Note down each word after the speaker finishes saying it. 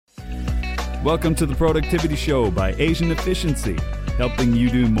Welcome to the Productivity Show by Asian Efficiency, helping you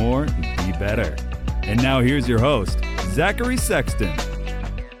do more and be better. And now here's your host, Zachary Sexton.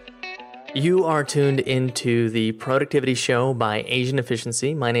 You are tuned into the Productivity Show by Asian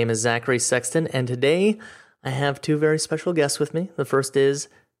Efficiency. My name is Zachary Sexton, and today I have two very special guests with me. The first is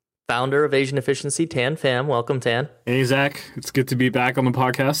founder of Asian Efficiency, Tan Pham. Welcome, Tan. Hey, Zach. It's good to be back on the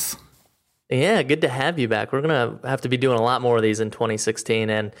podcast. Yeah, good to have you back. We're going to have to be doing a lot more of these in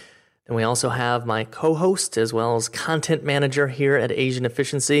 2016, and then we also have my co-host as well as content manager here at Asian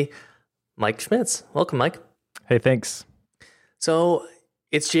Efficiency, Mike Schmitz. Welcome, Mike. Hey, thanks. So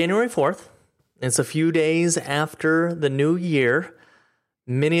it's January 4th. It's a few days after the new year.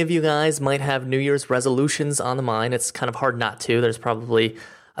 Many of you guys might have New Year's resolutions on the mind. It's kind of hard not to. There's probably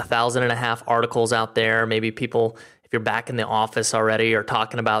 1,500 articles out there. Maybe people, if you're back in the office already, are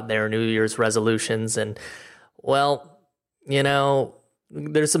talking about their New Year's resolutions. And, well, you know,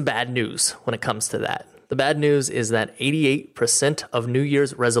 there's some bad news when it comes to that. The bad news is that 88% of New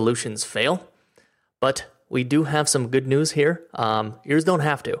Year's resolutions fail, but we do have some good news here. Yours don't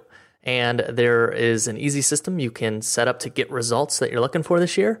have to. And there is an easy system you can set up to get results that you're looking for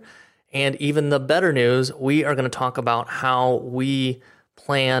this year. And even the better news, we are going to talk about how we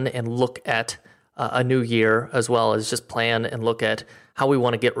plan and look at a new year, as well as just plan and look at how we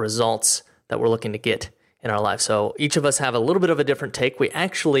want to get results that we're looking to get in our life. So each of us have a little bit of a different take. We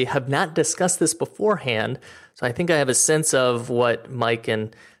actually have not discussed this beforehand, so I think I have a sense of what Mike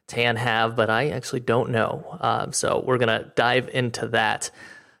and Tan have, but I actually don't know. So we're going to dive into that.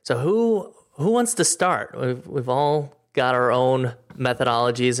 So who wants to start? We've all got our own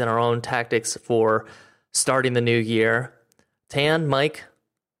methodologies and our own tactics for starting the new year. Tan, Mike,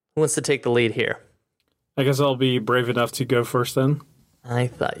 who wants to take the lead here? I guess I'll be brave enough to go first then. I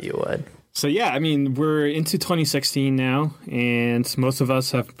thought you would. So yeah, I mean, we're into 2016 now, and most of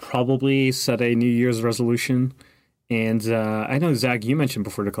us have probably set a New Year's resolution. And I know, Zach, you mentioned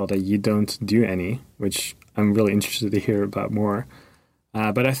before the call that you don't do any, which I'm really interested to hear about more.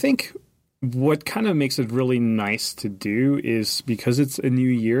 But I think what kind of makes it really nice to do is because it's a new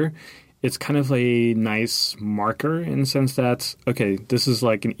year, it's kind of a nice marker in the sense that, okay, this is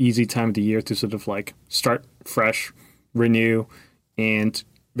like an easy time of the year to sort of like start fresh, renew, and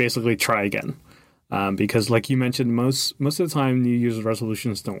basically try again. Because like you mentioned, most of the time, New Year's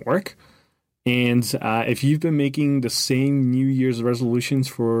resolutions don't work. And if you've been making the same New Year's resolutions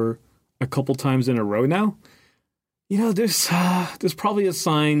for a couple times in a row now, you know, there's probably a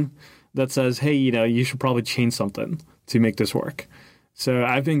sign that says, hey, you know, you should probably change something to make this work. So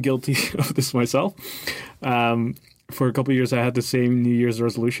I've been guilty of this myself. For a couple of years, I had the same New Year's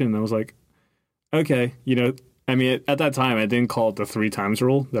resolution, and I was like, okay, you know, I mean, at that time, I didn't call it the 3 times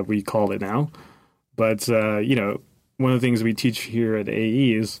rule that we call it now. But, you know, one of the things we teach here at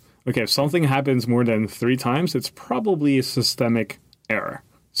AE is, okay, if something happens more than 3 times, it's probably a systemic error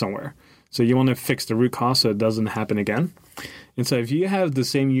somewhere. So you want to fix the root cause so it doesn't happen again. And so if you have the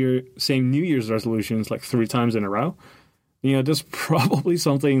same New Year's resolutions like 3 times in a row, you know, there's probably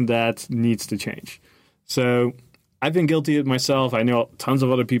something that needs to change. So I've been guilty of it myself. I know tons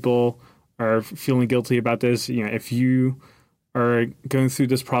of other people are feeling guilty about this. You know, if you are going through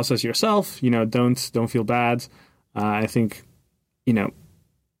this process yourself, you know, don't feel bad. I think, you know,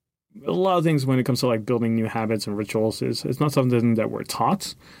 a lot of things when it comes to like building new habits and rituals is it's not something that we're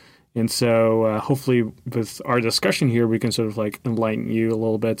taught. And so hopefully with our discussion here, we can sort of like enlighten you a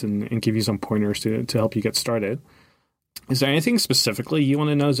little bit and give you some pointers to help you get started. Is there anything specifically you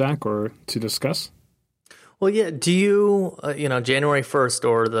want to know, Zach, or to discuss? Well, yeah. Do you, January 1st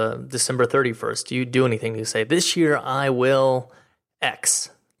or the December 31st, do you do anything to say, this year I will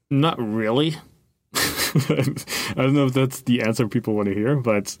X? Not really. I don't know if that's the answer people want to hear,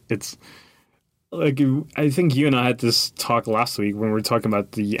 but it's like, I think you and I had this talk last week when we were talking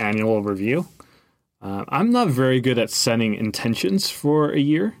about the annual review. I'm not very good at setting intentions for a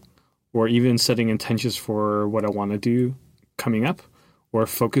year or even setting intentions for what I want to do coming up, or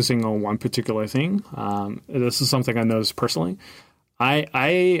focusing on one particular thing. This is something I noticed personally.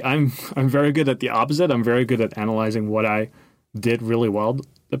 I'm very good at the opposite. I'm very good at analyzing what I did really well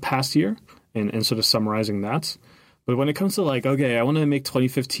the past year and sort of summarizing that. But when it comes to like, okay, I want to make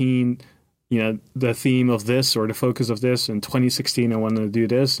 2015, you know, the theme of this or the focus of this. In 2016, I want to do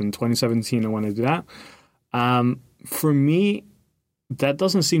this. In 2017, I want to do that. For me, that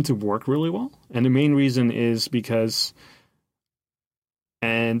doesn't seem to work really well. And the main reason is because,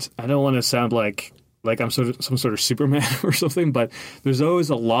 and I don't want to sound like I'm some sort of Superman or something, but there's always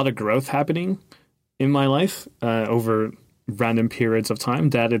a lot of growth happening in my life over random periods of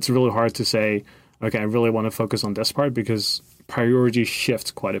time that it's really hard to say, okay, I really want to focus on this part, because priorities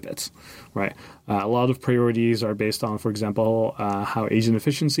shift quite a bit, right? A lot of priorities are based on, for example, how agent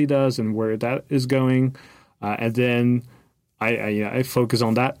efficiency does and where that is going. And then I focus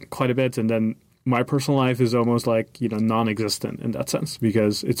on that quite a bit. And then my personal life is almost like, non-existent in that sense,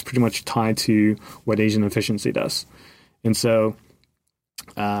 because it's pretty much tied to what agent efficiency does. And so,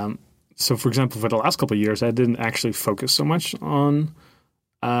 for example, for the last couple of years, I didn't actually focus so much on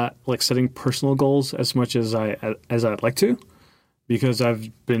like setting personal goals as much as I'd like to, because I've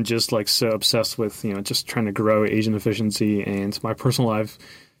been just like so obsessed with, just trying to grow agent efficiency, and my personal life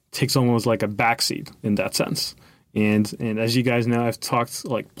takes almost like a backseat in that sense. And as you guys know, I've talked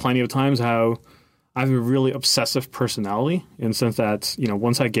like plenty of times how I have a really obsessive personality in the sense that,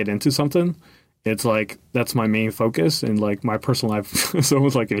 once I get into something, it's like that's my main focus, and like my personal life is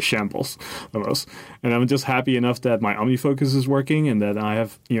almost like a shambles almost. And I'm just happy enough that my OmniFocus is working and that I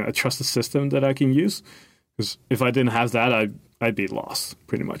have, a trusted system that I can use. Because if I didn't have that, I'd be lost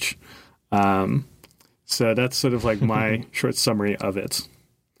pretty much. So that's sort of like my short summary of it.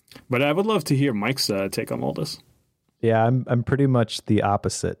 But I would love to hear Mike's take on all this. Yeah, I'm pretty much the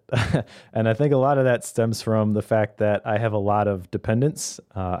opposite. And I think a lot of that stems from the fact that I have a lot of dependents.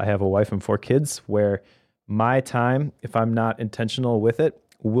 I have a wife and 4 kids where my time, if I'm not intentional with it,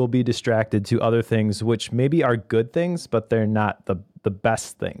 will be distracted to other things, which maybe are good things, but they're not the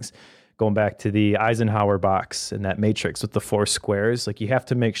best things. Going back to the Eisenhower box and that matrix with the 4 squares, like you have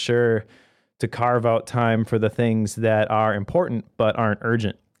to make sure to carve out time for the things that are important but aren't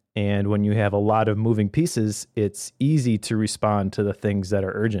urgent. And when you have a lot of moving pieces, it's easy to respond to the things that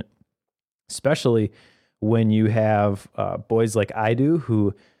are urgent, especially when you have boys like I do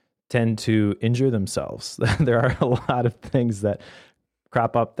who tend to injure themselves. There are a lot of things that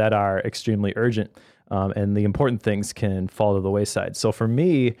crop up that are extremely urgent, and the important things can fall to the wayside. So for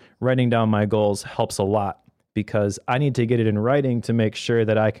me, writing down my goals helps a lot, because I need to get it in writing to make sure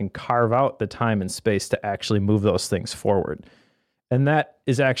that I can carve out the time and space to actually move those things forward. And that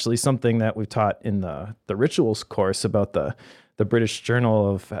is actually something that we've taught in the rituals course about the British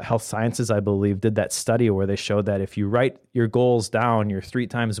Journal of Health Sciences, I believe, did that study where they showed that if you write your goals down, you're 3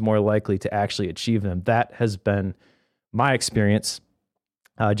 times more likely to actually achieve them. That has been my experience,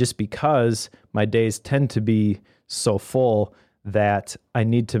 just because my days tend to be so full that I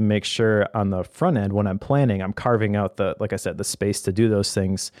need to make sure on the front end when I'm planning, I'm carving out like I said, the space to do those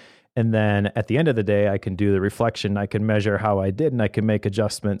things. And then at the end of the day, I can do the reflection. I can measure how I did, and I can make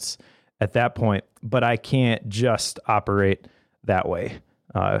adjustments at that point. But I can't just operate that way,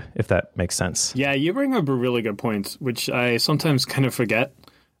 if that makes sense. Yeah, you bring up a really good point, which I sometimes kind of forget.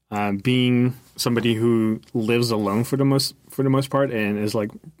 Being somebody who lives alone for the most part and is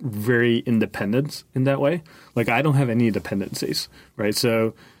like very independent in that way. Like I don't have any dependencies, right?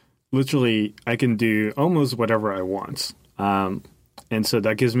 So literally, I can do almost whatever I want. And so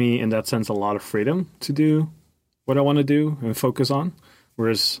that gives me, in that sense, a lot of freedom to do what I want to do and focus on.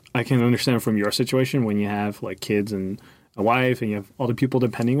 Whereas I can understand from your situation, when you have like kids and a wife and you have other people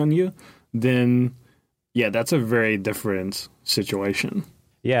depending on you, then yeah, that's a very different situation.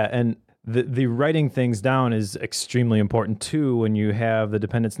 Yeah, and the writing things down is extremely important too when you have the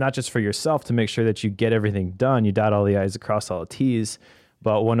dependence, not just for yourself to make sure that you get everything done, you dot all the I's, across all the T's.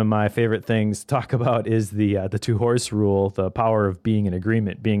 But one of my favorite things to talk about is the 2-horse rule, the power of being in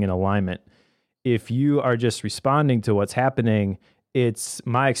agreement, being in alignment. If you are just responding to what's happening, it's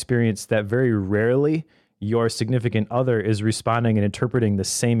my experience that very rarely your significant other is responding and interpreting the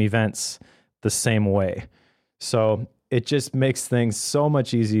same events the same way. So it just makes things so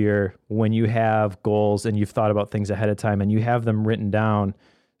much easier when you have goals and you've thought about things ahead of time and you have them written down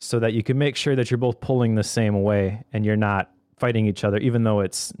so that you can make sure that you're both pulling the same way and you're not fighting each other, even though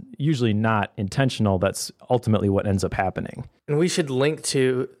it's usually not intentional. That's ultimately what ends up happening. And we should link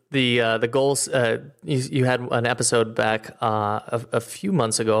to the goals. You had an episode back a few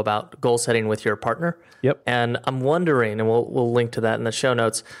months ago about goal setting with your partner. Yep. And I'm wondering, and we'll link to that in the show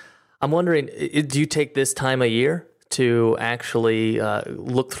notes. I'm wondering, do you take this time of year to actually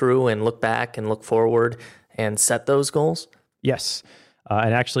look through and look back and look forward and set those goals? Yes.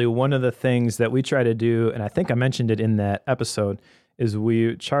 And actually, one of the things that we try to do, and I think I mentioned it in that episode, is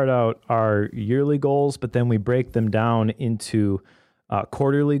we chart out our yearly goals, but then we break them down into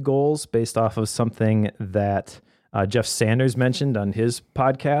quarterly goals based off of something that Jeff Sanders mentioned on his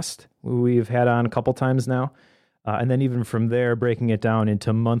podcast. We've had on a couple times now. And then even from there, breaking it down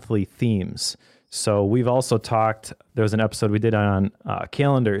into monthly themes. So we've also talked, there was an episode we did on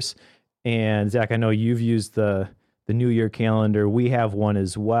calendars. And Zach, I know you've used the New Year calendar. We have one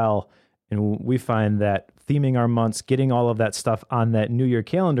as well. And we find that theming our months, getting all of that stuff on that New Year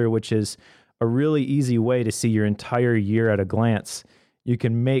calendar, which is a really easy way to see your entire year at a glance. You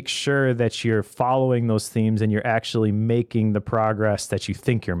can make sure that you're following those themes and you're actually making the progress that you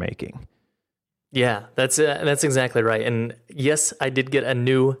think you're making. Yeah, that's exactly right. And yes, I did get a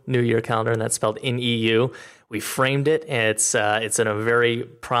new Year calendar, and that's spelled NEU. We framed it, and it's in a very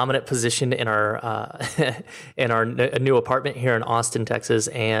prominent position in our in our new apartment here in Austin, Texas.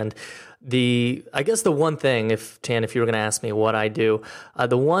 And I guess the one thing, if you were going to ask me what I do,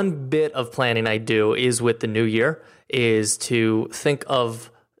 the one bit of planning I do is with the new year is to think of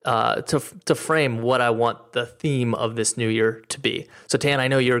to frame what I want the theme of this new year to be. So Tan, I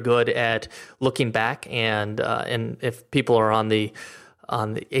know you're good at looking back, and if people are on the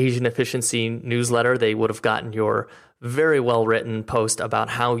Asian Efficiency newsletter, they would have gotten your very well written post about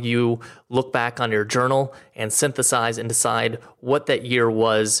how you look back on your journal and synthesize and decide what that year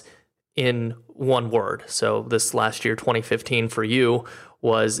was in one word. So this last year, 2015, for you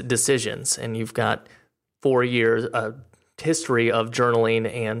was decisions, and you've got 4 years history of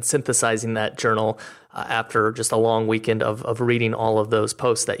journaling and synthesizing that journal after just a long weekend of reading all of those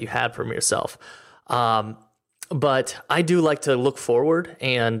posts that you had from yourself. But I do like to look forward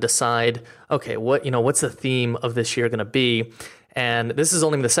and decide, okay, what's the theme of this year going to be? And this is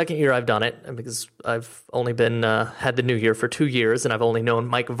only the second year I've done it, because I've only been had the new year for 2 years, and I've only known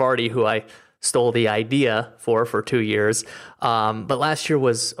Mike Vardy, who I stole the idea for 2 years. But last year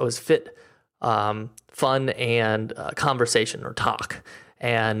was fit, fun, and conversation or talk,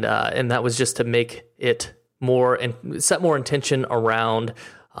 and that was just to make it more and set more intention around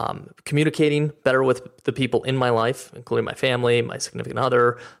communicating better with the people in my life, including my family, my significant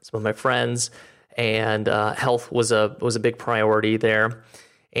other, some of my friends, and health was a big priority there.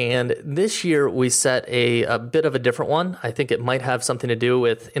 And this year we set a bit of a different one. I think it might have something to do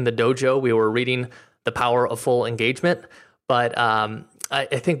with, in the dojo, we were reading The Power of Full Engagement, but I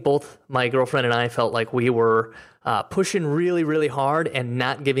think both my girlfriend and I felt like we were pushing really, really hard and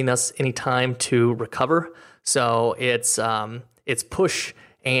not giving us any time to recover. So it's push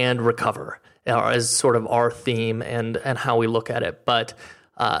and recover as sort of our theme and how we look at it. But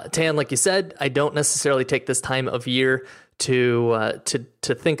Tan, like you said, I don't necessarily take this time of year to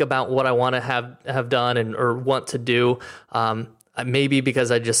think about what I want to have done or want to do. Maybe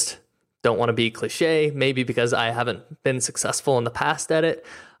because I just don't want to be cliche, maybe because I haven't been successful in the past at it.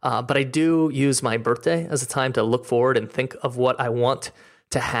 But I do use my birthday as a time to look forward and think of what I want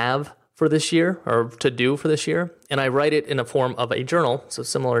to have for this year or to do for this year. And I write it in a form of a journal. So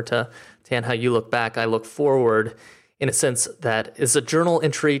similar to Tan, how you look back, I look forward in a sense that it's a journal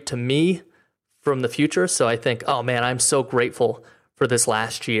entry to me from the future. So I think, oh man, I'm so grateful for this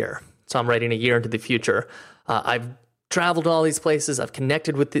last year. So I'm writing a year into the future. I've traveled to all these places. I've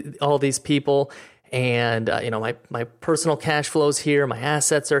connected with all these people, and my personal cash flows here. My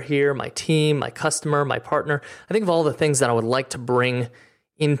assets are here. My team, my customer, my partner. I think of all the things that I would like to bring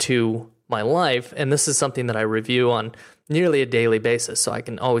into my life, and this is something that I review on nearly a daily basis, so I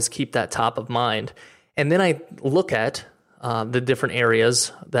can always keep that top of mind. And then I look at the different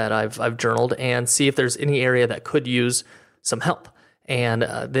areas that I've journaled and see if there's any area that could use some help. And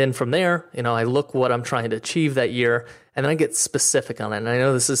then from there, I look what I'm trying to achieve that year, and then I get specific on it. And I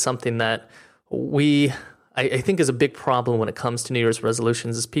know this is something that I think is a big problem when it comes to New Year's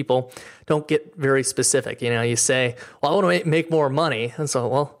resolutions, is people don't get very specific. You say, well, I want to make more money. And so,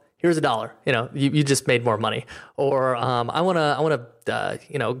 well, here's $1. You just made more money. Or I want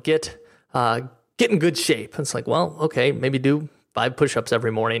to get in good shape. And it's like, well, okay, maybe do 5 push-ups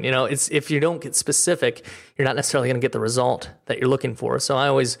every morning. It's, if you don't get specific, you're not necessarily going to get the result that you're looking for. So I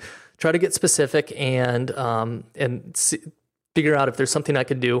always try to get specific and figure out if there's something I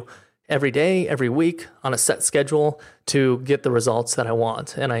could do every day, every week on a set schedule to get the results that I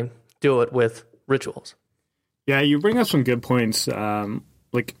want. And I do it with rituals. Yeah, you bring up some good points.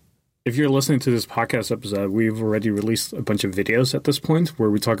 If you're listening to this podcast episode, we've already released a bunch of videos at this point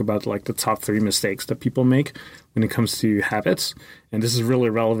where we talk about the top 3 mistakes that people make when it comes to habits. And this is really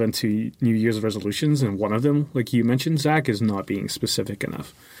relevant to New Year's resolutions. And one of them, like you mentioned, Zach, is not being specific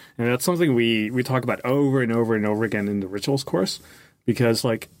enough. And that's something we talk about over and over and over again in the rituals course. Because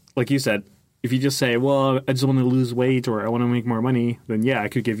like you said, if you just say, well, I just want to lose weight or I want to make more money, then yeah, I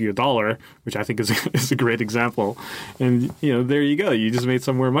could give you $1, which I think is a great example. And, there you go. You just made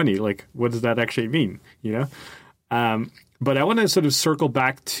some more money. What does that actually mean? But I want to sort of circle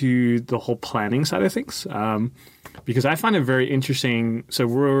back to the whole planning side of things, because I find it very interesting. So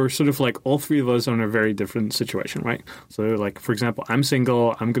we're sort of all 3 of us are in a very different situation, right? So for example, I'm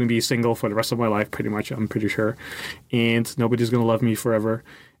single. I'm going to be single for the rest of my life, pretty much, I'm pretty sure. And nobody's going to love me forever.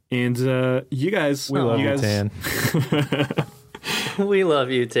 And you guys, we love you, Tan. We love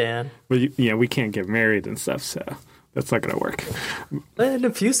you, Dan. But we can't get married and stuff, so that's not going to work. In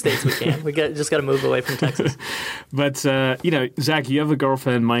a few states we can. Just got to move away from Texas. But, Zach, you have a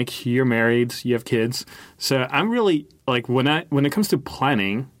girlfriend. Mike, you're married. You have kids. So I'm really, like, when it comes to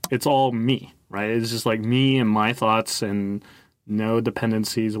planning, it's all me, right? It's just like me and my thoughts and no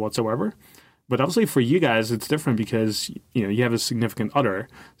dependencies whatsoever. But obviously for you guys, it's different because, you have a significant other.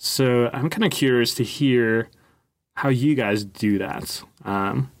 So I'm kind of curious to hear how you guys do that.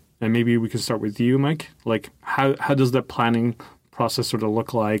 And maybe we can start with you, Mike. Like, how does that planning process sort of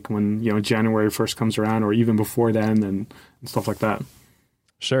look like when, January 1st comes around or even before then and stuff like that?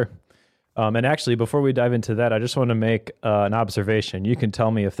 Sure. And actually, before we dive into that, I just want to make an observation. You can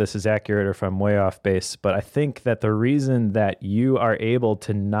tell me if this is accurate or if I'm way off base, but I think that the reason that you're able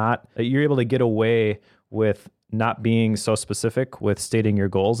to get away with not being so specific with stating your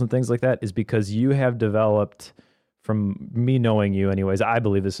goals and things like that is because you have developed, from me knowing you anyways, I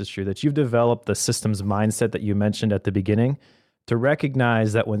believe this is true, that you've developed the systems mindset that you mentioned at the beginning to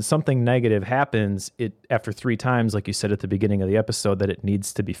recognize that when something negative happens, after 3 times, like you said at the beginning of the episode, that it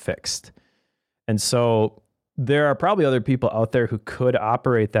needs to be fixed. And so there are probably other people out there who could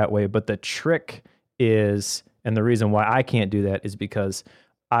operate that way, but the trick is, and the reason why I can't do that is because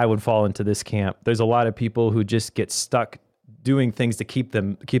I would fall into this camp. There's a lot of people who just get stuck doing things to keep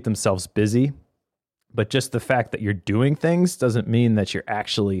themselves busy. But just the fact that you're doing things doesn't mean that you're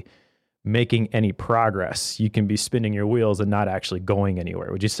actually making any progress. You can be spinning your wheels and not actually going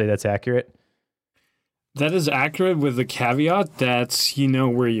anywhere. Would you say that's accurate? That is accurate with the caveat that you know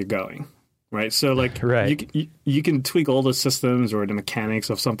where you're going, right? So like right. you can tweak all the systems or the mechanics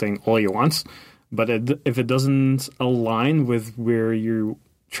of something all you want, but if it doesn't align with where you're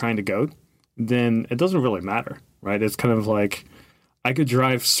trying to go, then it doesn't really matter, right? It's kind of like I could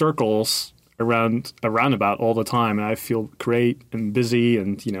drive circles around a roundabout all the time and I feel great and busy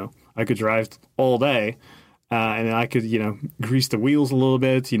and I could drive all day and I could grease the wheels a little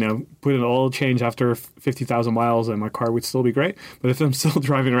bit, put an oil change after 50,000 miles and my car would still be great. But if I'm still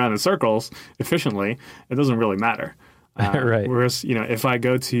driving around in circles efficiently, it doesn't really matter. Right. Whereas if I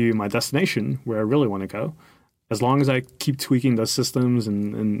go to my destination where I really want to go, as long as I keep tweaking the systems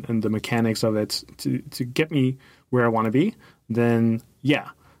and the mechanics of it to get me where I want to be, then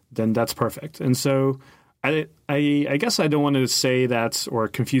that's perfect. And so I guess I don't want to say that or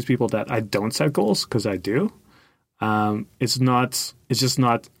confuse people that I don't set goals, because I do. It's just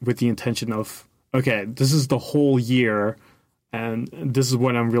not with the intention of, okay, this is the whole year and this is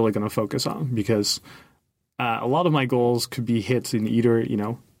what I'm really going to focus on, because a lot of my goals could be hit in either,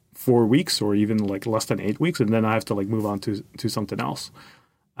 4 weeks or even like less than 8 weeks. And then I have to like move on to something else.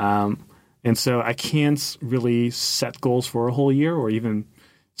 And so I can't really set goals for a whole year or even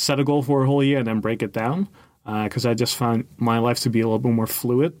set a goal for a whole year and then break it down, because I just find my life to be a little bit more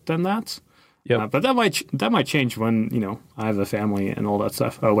fluid than that. Yep. But that might change when I have a family and all that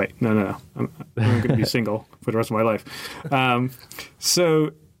stuff. Oh wait, no. I'm going to be single for the rest of my life.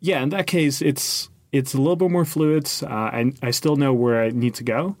 So yeah, in that case, it's a little bit more fluid. I still know where I need to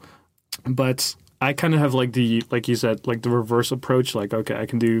go, but I kind of have like you said, like the reverse approach. Like, okay, I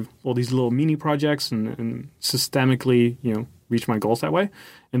can do all these little mini projects and systemically, reach my goals that way.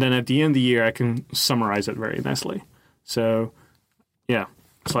 And then at the end of the year, I can summarize it very nicely. So, yeah.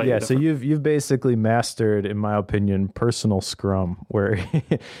 So you've basically mastered, in my opinion, personal Scrum, where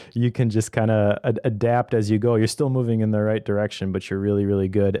you can just kind of adapt as you go. You're still moving in the right direction, but you're really, really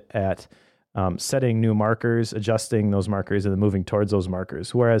good at setting new markers, adjusting those markers, and then moving towards those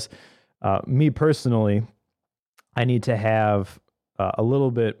markers. Whereas me personally, I need to have a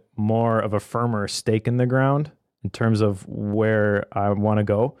little bit more of a firmer stake in the ground in terms of where I want to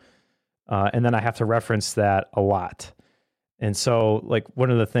go. And then I have to reference that a lot. And so, like,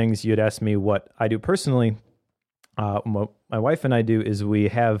 one of the things you'd asked me what I do personally, what my wife and I do is we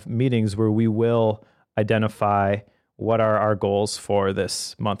have meetings where we will identify what are our goals for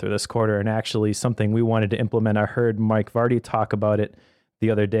this month or this quarter, and actually something we wanted to implement. I heard Mike Vardy talk about it the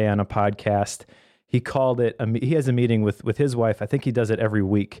other day on a podcast. He called it, he has a meeting with his wife. I think he does it every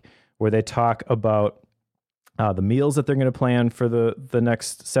week, where they talk about the meals that they're going to plan for the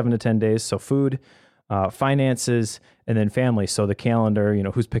next 7 to 10 days. So food, finances, and then family. So the calendar,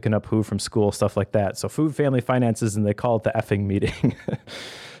 who's picking up who from school, stuff like that. So food, family, finances, and they call it the effing meeting.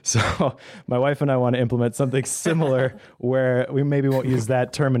 So my wife and I want to implement something similar where we maybe won't use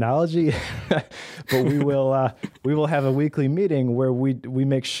that terminology, but we will have a weekly meeting where we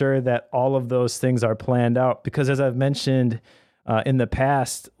make sure that all of those things are planned out. Because as I've mentioned in the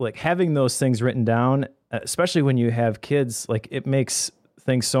past, like having those things written down, especially when you have kids, like it makes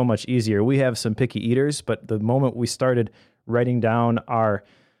things so much easier. We have some picky eaters, but the moment we started writing down our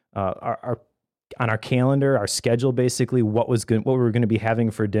on our calendar, our schedule, basically what we were going to be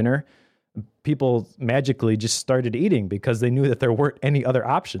having for dinner, people magically just started eating because they knew that there weren't any other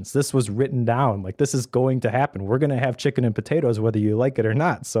options. This was written down, like this is going to happen. We're going to have chicken and potatoes whether you like it or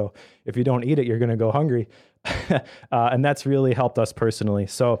not. So if you don't eat it, you're going to go hungry. And that's really helped us personally.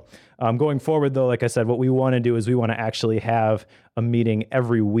 So going forward, though, like I said, what we want to do is we want to actually have a meeting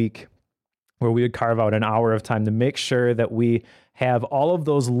every week where we would carve out an hour of time to make sure that we have all of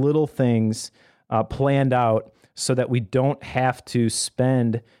those little things planned out so that we don't have to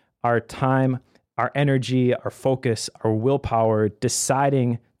spend our time, our energy, our focus, our willpower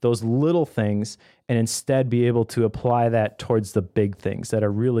deciding those little things, and instead be able to apply that towards the big things that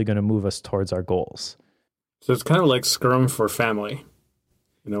are really going to move us towards our goals. So it's kind of like Scrum for family,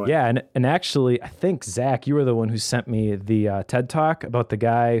 in a way. Yeah, and actually, I think, Zach, you were the one who sent me the TED Talk about the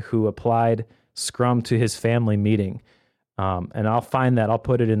guy who applied Scrum to his family meeting. And I'll find that. I'll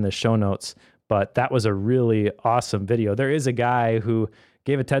put it in the show notes. But that was a really awesome video. There is a guy who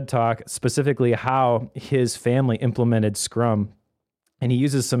gave a TED Talk specifically how his family implemented Scrum. And he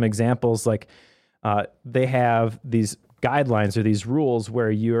uses some examples like they have these guidelines or these rules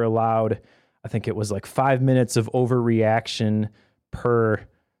where you're allowed, I think it was like 5 minutes of overreaction per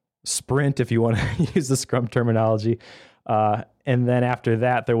sprint, if you want to use the Scrum terminology. And then after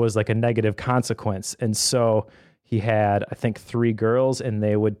that, there was like a negative consequence. And so he had, I think, 3 girls, and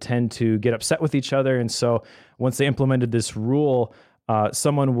they would tend to get upset with each other. And so once they implemented this rule,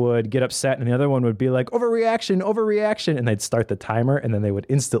 someone would get upset and the other one would be like, overreaction, and they'd start the timer and then they would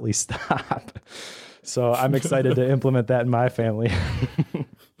instantly stop. So I'm excited to implement that in my family.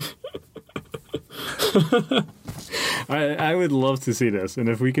 I would love to see this. And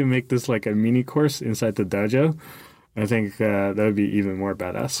if we can make this like a mini course inside the dojo, I think that would be even more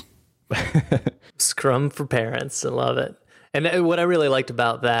badass. Scrum for parents. I love it. And what I really liked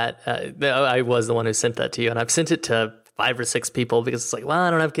about that, I was the one who sent that to you, and I've sent it to 5 or 6 people because it's like, well,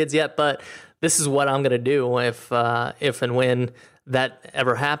 I don't have kids yet, but this is what I'm going to do if and when that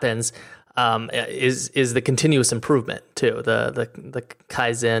ever happens. Is the continuous improvement too, the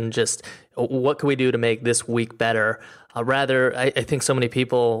Kaizen, just what can we do to make this week better? I think so many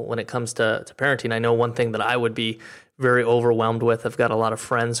people, when it comes to parenting, I know one thing that I would be very overwhelmed with. I've got a lot of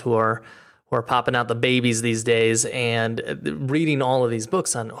friends who are popping out the babies these days and reading all of these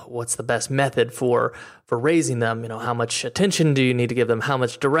books on what's the best method for raising them. You know, how much attention do you need to give them? How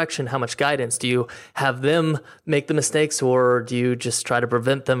much direction? How much guidance? Do you have them make the mistakes, or do you just try to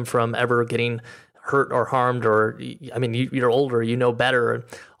prevent them from ever getting hurt or harmed? Or, I mean, you're older, you know better, and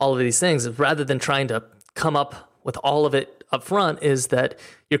all of these things, rather than trying to come up with all of it up front, is that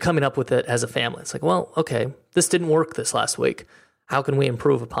you're coming up with it as a family. It's like, well, okay, this didn't work this last week. How can we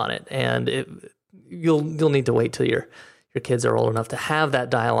improve upon it? And you'll need to wait till your kids are old enough to have that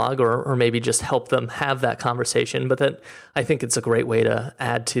dialogue, or maybe just help them have that conversation. But then I think it's a great way to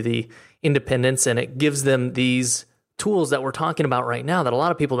add to the independence, and it gives them these tools that we're talking about right now that a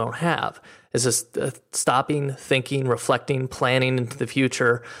lot of people don't have. Is just stopping, thinking, reflecting, planning into the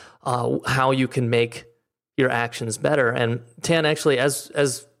future, how you can make your actions better. And Tan, actually,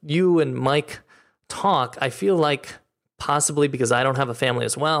 as you and Mike talk, I feel like possibly because I don't have a family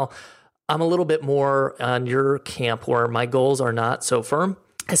as well, I'm a little bit more on your camp where my goals are not so firm,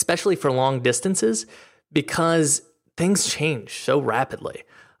 especially for long distances, because things change so rapidly.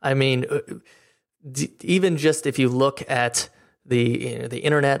 I mean, even just if you look at the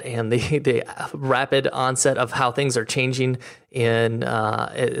internet and the rapid onset of how things are changing in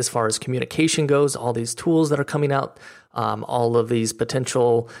as far as communication goes, all these tools that are coming out, all of these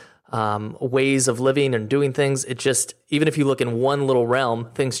potential ways of living and doing things. It just, even if you look in one little realm,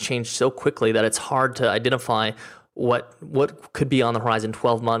 things change so quickly that it's hard to identify what could be on the horizon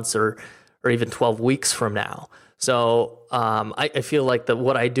 12 months or even 12 weeks from now. So I feel like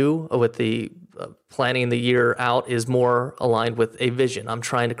what I do with the planning the year out is more aligned with a vision. I'm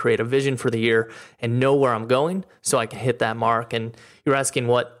trying to create a vision for the year and know where I'm going so I can hit that mark. And you're asking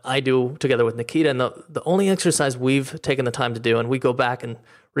what I do together with Nikita, and the only exercise we've taken the time to do, and we go back and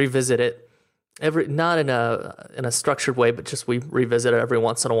revisit it not in a structured way, but just we revisit it every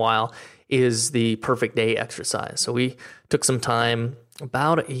once in a while, is the perfect day exercise. So we took some time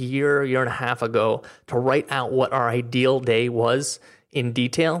about a year and a half ago to write out what our ideal day was in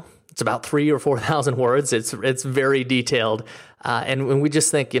detail. It's about 3,000 or 4,000 words. It's very detailed. And when we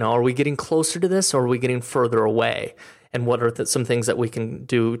just think, are we getting closer to this, or are we getting further away? And what are some things that we can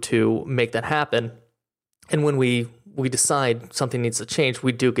do to make that happen? And when we decide something needs to change,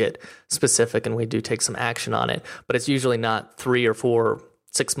 we do get specific and we do take some action on it. But it's usually not 3 or 4,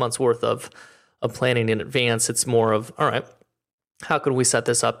 6 months worth of of planning in advance. It's more of, all right, how could we set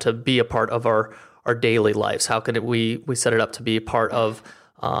this up to be a part of our daily lives? How could we set it up to be a part of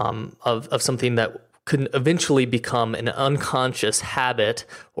something that could eventually become an unconscious habit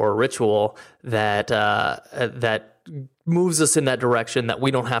or ritual that moves us in that direction, that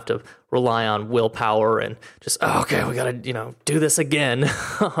we don't have to rely on willpower and just, oh, okay, we got to, do this again,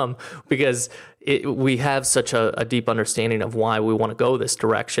 because we have such a deep understanding of why we want to go this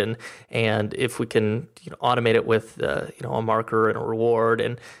direction. And if we can automate it with a marker and a reward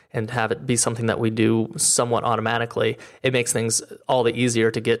and have it be something that we do somewhat automatically, it makes things all the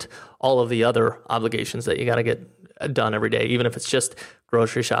easier to get all of the other obligations that you got to get done every day, even if it's just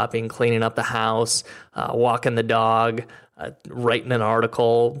grocery shopping, cleaning up the house, walking the dog, writing an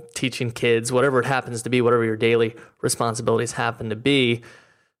article, teaching kids, whatever it happens to be, whatever your daily responsibilities happen to be.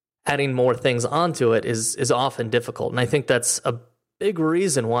 Adding more things onto it is often difficult. And I think that's a big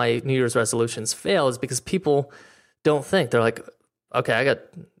reason why New Year's resolutions fail, is because people don't think. They're like, okay, I got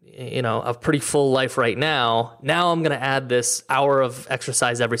a pretty full life right now. Now I'm going to add this hour of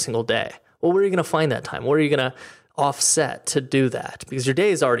exercise every single day. Well, where are you going to find that time? Where are you going to offset to do that? Because your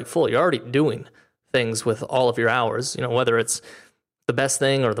day is already full. You're already doing things with all of your hours, whether it's the best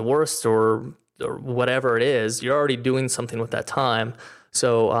thing or the worst or whatever it is, you're already doing something with that time.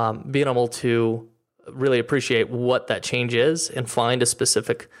 So being able to really appreciate what that change is and find a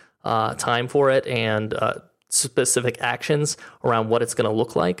specific time for it and specific actions around what it's going to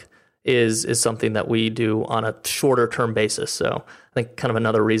look like is something that we do on a shorter term basis. So I think kind of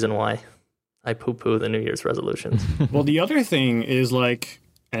another reason why I poo-poo the New Year's resolutions. Well, the other thing is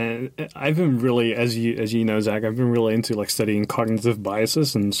and I've been really, as you know, Zach, I've been really into studying cognitive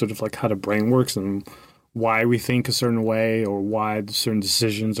biases and sort of how the brain works and why we think a certain way or why certain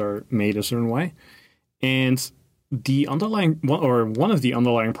decisions are made a certain way. And the underlying, or one of the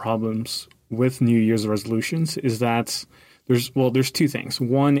underlying problems with New Year's resolutions is that there's two things.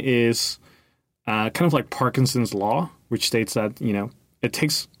 One is kind of like Parkinson's law, which states that, it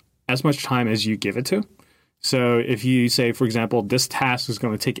takes as much time as you give it to. So if you say, for example, this task is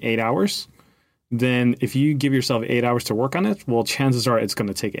going to take 8 hours, then if you give yourself 8 hours to work on it, well, chances are it's going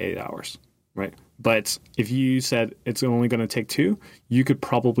to take 8 hours, right? But if you said it's only going to take 2, you could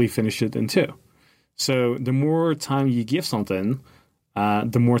probably finish it in 2. So the more time you give something,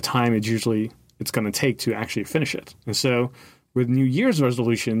 the more time it's going to take to actually finish it. And so with New Year's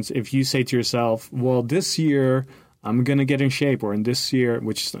resolutions, if you say to yourself, well, this year I'm going to get in shape, or in this year,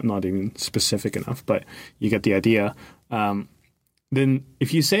 which is not even specific enough, but you get the idea. Then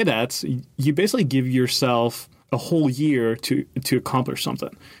if you say that, you basically give yourself a whole year to accomplish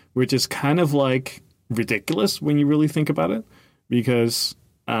something, which is kind of ridiculous when you really think about it, because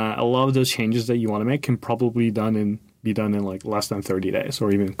a lot of those changes that you want to make can probably be done in less than 30 days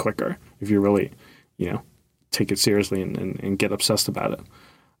or even quicker if you really, take it seriously and get obsessed about it.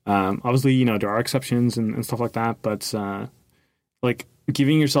 Obviously, there are exceptions and stuff like that, but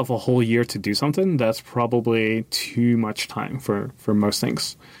giving yourself a whole year to do something, that's probably too much time for most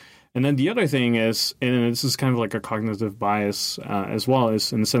things. And then the other thing is, and this is kind of like a cognitive bias as well,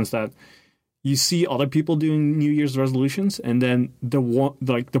 is in the sense that you see other people doing New Year's resolutions, and then the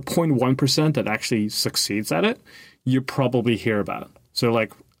 0.1% that actually succeeds at it, you probably hear about. So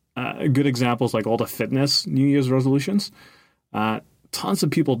a good example is all the fitness New Year's resolutions. Tons of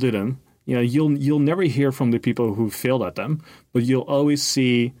people do them. You'll never hear from the people who failed at them, but you'll always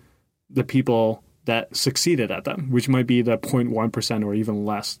see the people that succeeded at them, which might be the 0.1% or even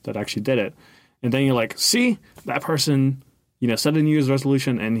less that actually did it. And then you're like, see, that person, set a New Year's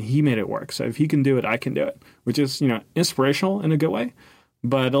resolution and he made it work. So if he can do it, I can do it, which is, inspirational in a good way.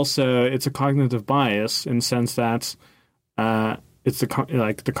 But also it's a cognitive bias in the sense that it's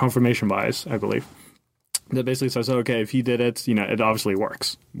the confirmation bias, I believe, that basically says, okay, if he did it, it obviously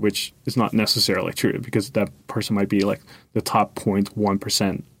works, which is not necessarily true, because that person might be the top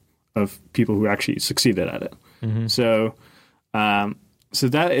 0.1% of people who actually succeeded at it. Mm-hmm. So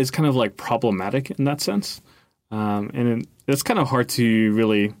that is kind of problematic in that sense. And it's kind of hard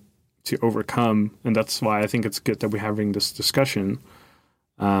to overcome. And that's why I think it's good that we're having this discussion.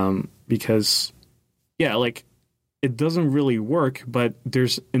 Because it doesn't really work, but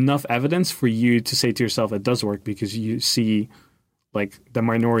there's enough evidence for you to say to yourself it does work, because you see the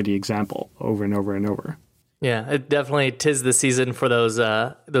minority example over and over and over. Yeah, it definitely 'tis the season for those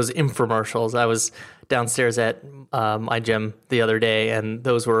infomercials. I was downstairs at my gym the other day, and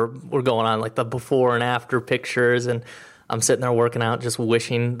those were going on, the before and after pictures, and I'm sitting there working out, just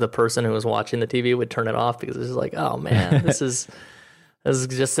wishing the person who was watching the TV would turn it off, because it's just oh man, this is This is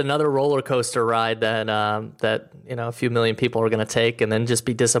just another roller coaster ride that a few million people are going to take, and then just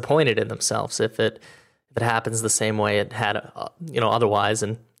be disappointed in themselves if it happens the same way it had otherwise,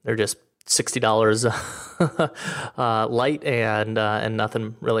 and they're just $60 light and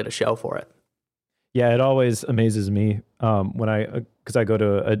nothing really to show for it. Yeah, it always amazes me because I go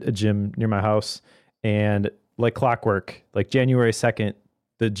to a gym near my house, and like clockwork, like January 2nd,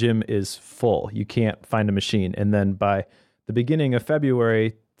 the gym is full. You can't find a machine, and then by the beginning of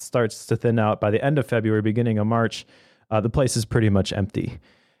February starts to thin out. By the end of February, beginning of March, the place is pretty much empty.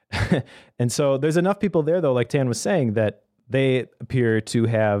 And so there's enough people there, though, like Tan was saying, that they appear to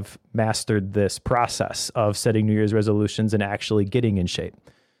have mastered this process of setting New Year's resolutions and actually getting in shape.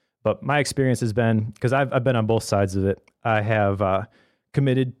 But my experience has been, because I've been on both sides of it, I have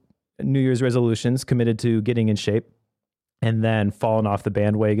committed New Year's resolutions, committed to getting in shape, and then fallen off the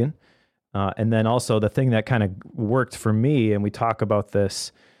bandwagon. And then also the thing that kind of worked for me, and we talk about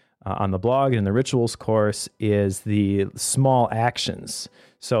this on the blog and in the rituals course, is the small actions.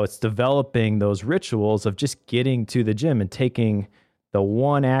 So it's developing those rituals of just getting to the gym and taking the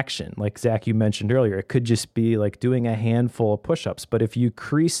one action. Like Zach, you mentioned earlier, it could just be like doing a handful of push-ups. But if you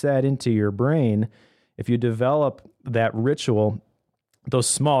crease that into your brain, if you develop that ritual, those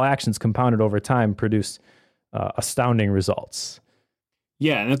small actions compounded over time produce astounding results.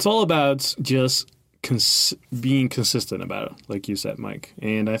 Yeah, and it's all about just being consistent about it, like you said, Mike.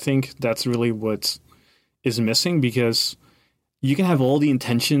 And I think that's really what is missing, because you can have all the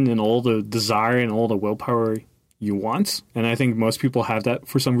intention and all the desire and all the willpower you want. And I think most people have that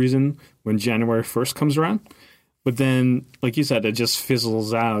for some reason when January 1st comes around. But then, like you said, it just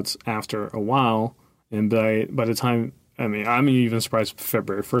fizzles out after a while. And by the time, I mean, I'm even surprised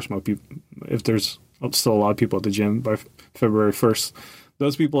February 1st, if there's still a lot of people at the gym by February 1st,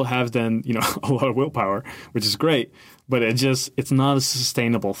 those people have then, a lot of willpower, which is great, but it's not a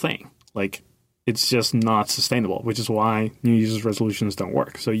sustainable thing. Like, it's just not sustainable, which is why New Year's resolutions don't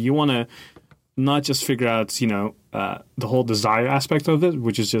work. So you want to not just figure out, the whole desire aspect of it,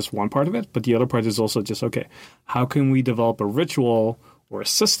 which is just one part of it, but the other part is also just, okay, how can we develop a ritual or a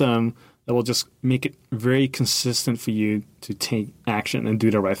system that will just make it very consistent for you to take action and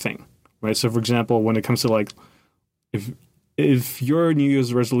do the right thing, right? So, for example, when it comes to like, if your New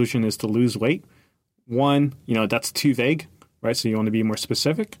Year's resolution is to lose weight, one, that's too vague, right? So you want to be more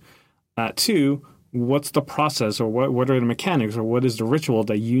specific. Two, what's the process, or what are the mechanics, or what is the ritual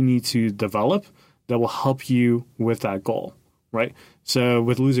that you need to develop that will help you with that goal, right? So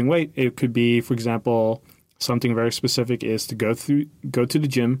with losing weight, it could be, for example, something very specific is to go to the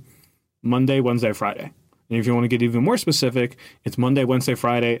gym Monday, Wednesday, Friday. And if you want to get even more specific, it's Monday, Wednesday,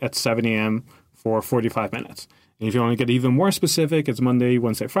 Friday at 7 a.m. for 45 minutes. And if you want to get even more specific, it's Monday,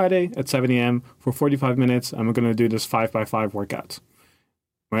 Wednesday, Friday at 7 a.m. for 45 minutes. I'm going to do this 5x5 workout,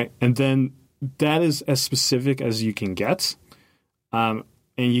 right? And then that is as specific as you can get. And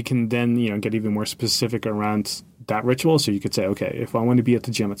you can then, get even more specific around that ritual. So you could say, okay, if I want to be at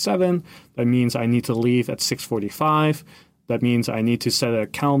the gym at 7, that means I need to leave at 6:45. That means I need to set a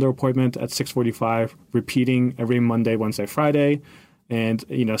calendar appointment at 6:45, repeating every Monday, Wednesday, Friday, and,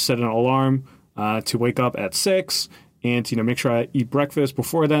 set an alarm to wake up at 6, and make sure I eat breakfast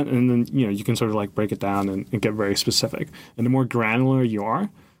before that, and then you can sort of like break it down and get very specific. And the more granular you are,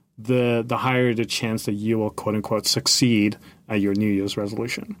 the higher the chance that you will quote unquote succeed at your New Year's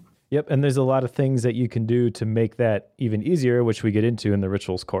resolution. Yep, and there's a lot of things that you can do to make that even easier, which we get into in the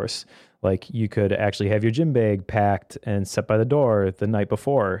rituals course. Like you could actually have your gym bag packed and set by the door the night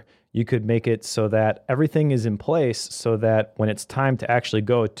before. You could make it so that everything is in place so that when it's time to actually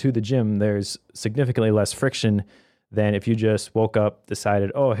go to the gym, there's significantly less friction than if you just woke up, decided,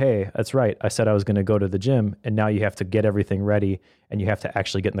 oh, hey, that's right, I said I was going to go to the gym, and now you have to get everything ready and you have to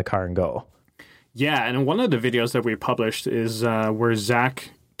actually get in the car and go. Yeah, and one of the videos that we published is where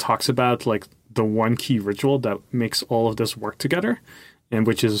Zach talks about like the one key ritual that makes all of this work together, and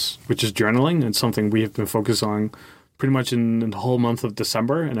which is journaling. It's something we have been focused on pretty much in the whole month of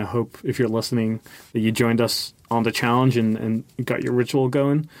December. And I hope if you're listening that you joined us on the challenge and got your ritual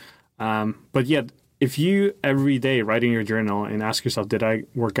going. But yeah, if you every day write in your journal and ask yourself, did I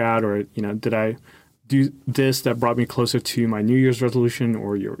work out, or, did I do this that brought me closer to my New Year's resolution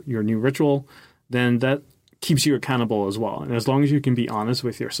or your new ritual, then that keeps you accountable as well. And as long as you can be honest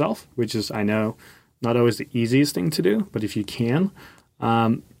with yourself, which is, I know, not always the easiest thing to do, but if you can,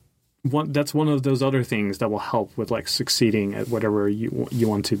 that's one of those other things that will help with like succeeding at whatever you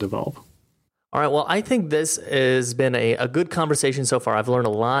want to develop. All right. Well, I think this has been a good conversation so far. I've learned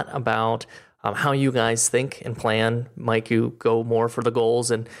a lot about how you guys think and plan. Mike, you go more for the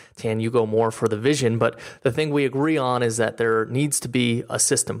goals, and Tan, you go more for the vision. But the thing we agree on is that there needs to be a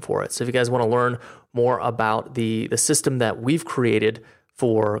system for it. So if you guys want to learn more about the system that we've created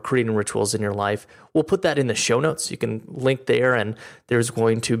for creating rituals in your life, we'll put that in the show notes. You can link there, and there's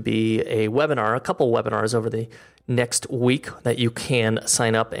going to be a couple webinars over the next week that you can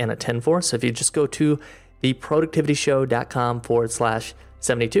sign up and attend for. So if you just go to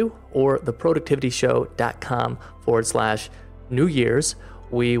theproductivityshow.com/72 or theproductivityshow.com/New Year's,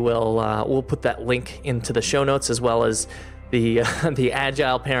 we'll put that link into the show notes, as well as the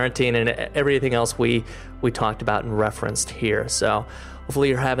agile parenting and everything else we talked about and referenced here. So hopefully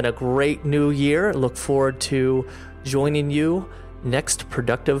you're having a great new year. Look forward to joining you next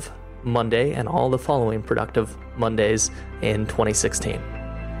Productive Monday and all the following Productive Mondays in 2016.